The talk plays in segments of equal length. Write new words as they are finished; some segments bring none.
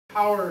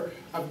power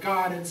of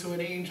God into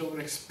an angel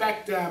and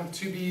expect them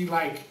to be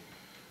like,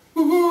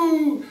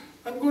 woohoo,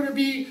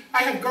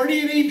 I have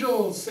guardian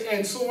angels,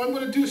 and so I'm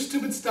going to do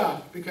stupid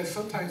stuff. Because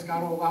sometimes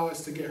God will allow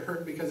us to get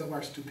hurt because of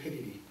our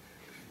stupidity.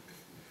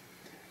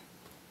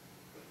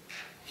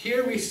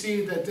 Here we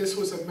see that this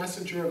was a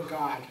messenger of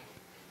God,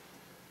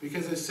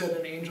 because it said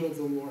an angel of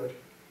the Lord.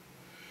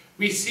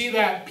 We see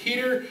that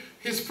Peter,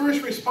 his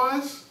first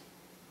response,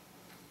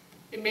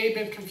 it may have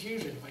been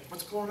confusion. Like,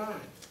 what's going on?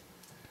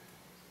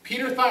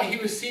 Peter thought he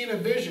was seeing a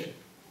vision.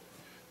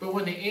 But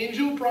when the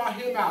angel brought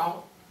him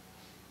out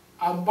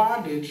of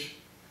bondage,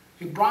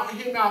 he brought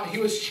him out. He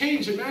was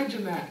chained.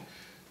 Imagine that.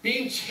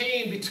 Being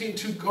chained between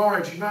two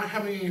guards. You're not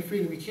having any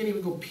freedom. You can't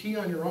even go pee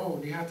on your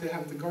own. You have to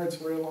have the guards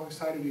right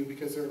alongside of you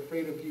because they're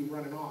afraid of you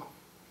running off.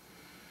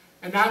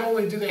 And not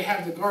only do they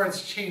have the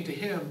guards chained to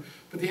him,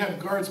 but they have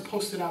guards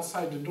posted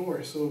outside the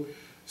door. So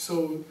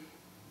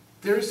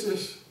there's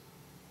this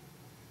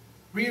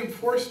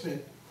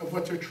reinforcement of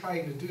what they're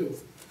trying to do,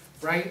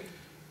 right?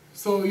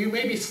 So you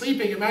may be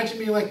sleeping. Imagine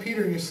being like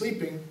Peter and you're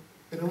sleeping,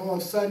 and then all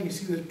of a sudden you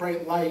see this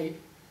bright light,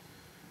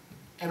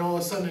 and all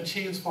of a sudden the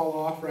chains fall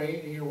off,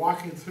 right? And you're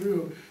walking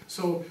through.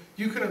 So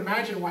you can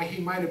imagine why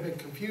he might have been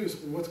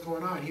confused with what's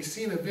going on. He's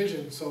seeing a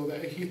vision, so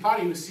that he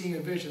thought he was seeing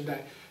a vision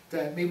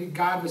that maybe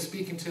God was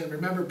speaking to him.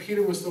 Remember,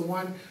 Peter was the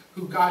one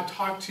who God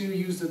talked to,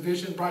 used the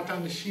vision, brought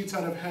down the sheets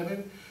out of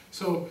heaven.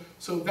 So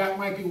that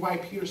might be why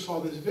Peter saw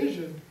this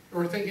vision,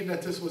 or thinking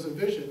that this was a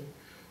vision.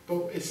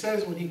 But it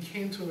says when he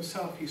came to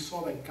himself, he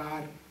saw that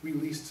God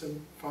released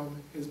him from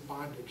his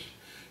bondage.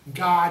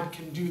 God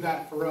can do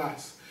that for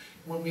us.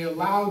 When we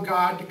allow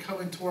God to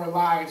come into our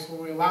lives,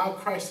 when we allow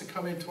Christ to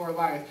come into our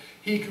lives,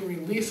 he can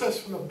release us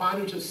from the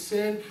bondage of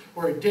sin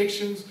or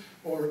addictions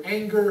or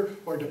anger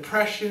or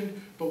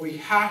depression, but we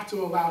have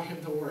to allow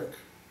him to work.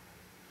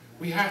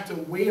 We have to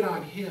wait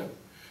on him.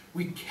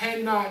 We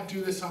cannot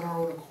do this on our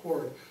own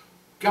accord.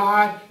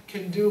 God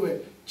can do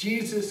it.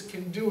 Jesus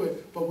can do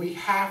it, but we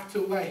have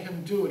to let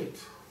him do it.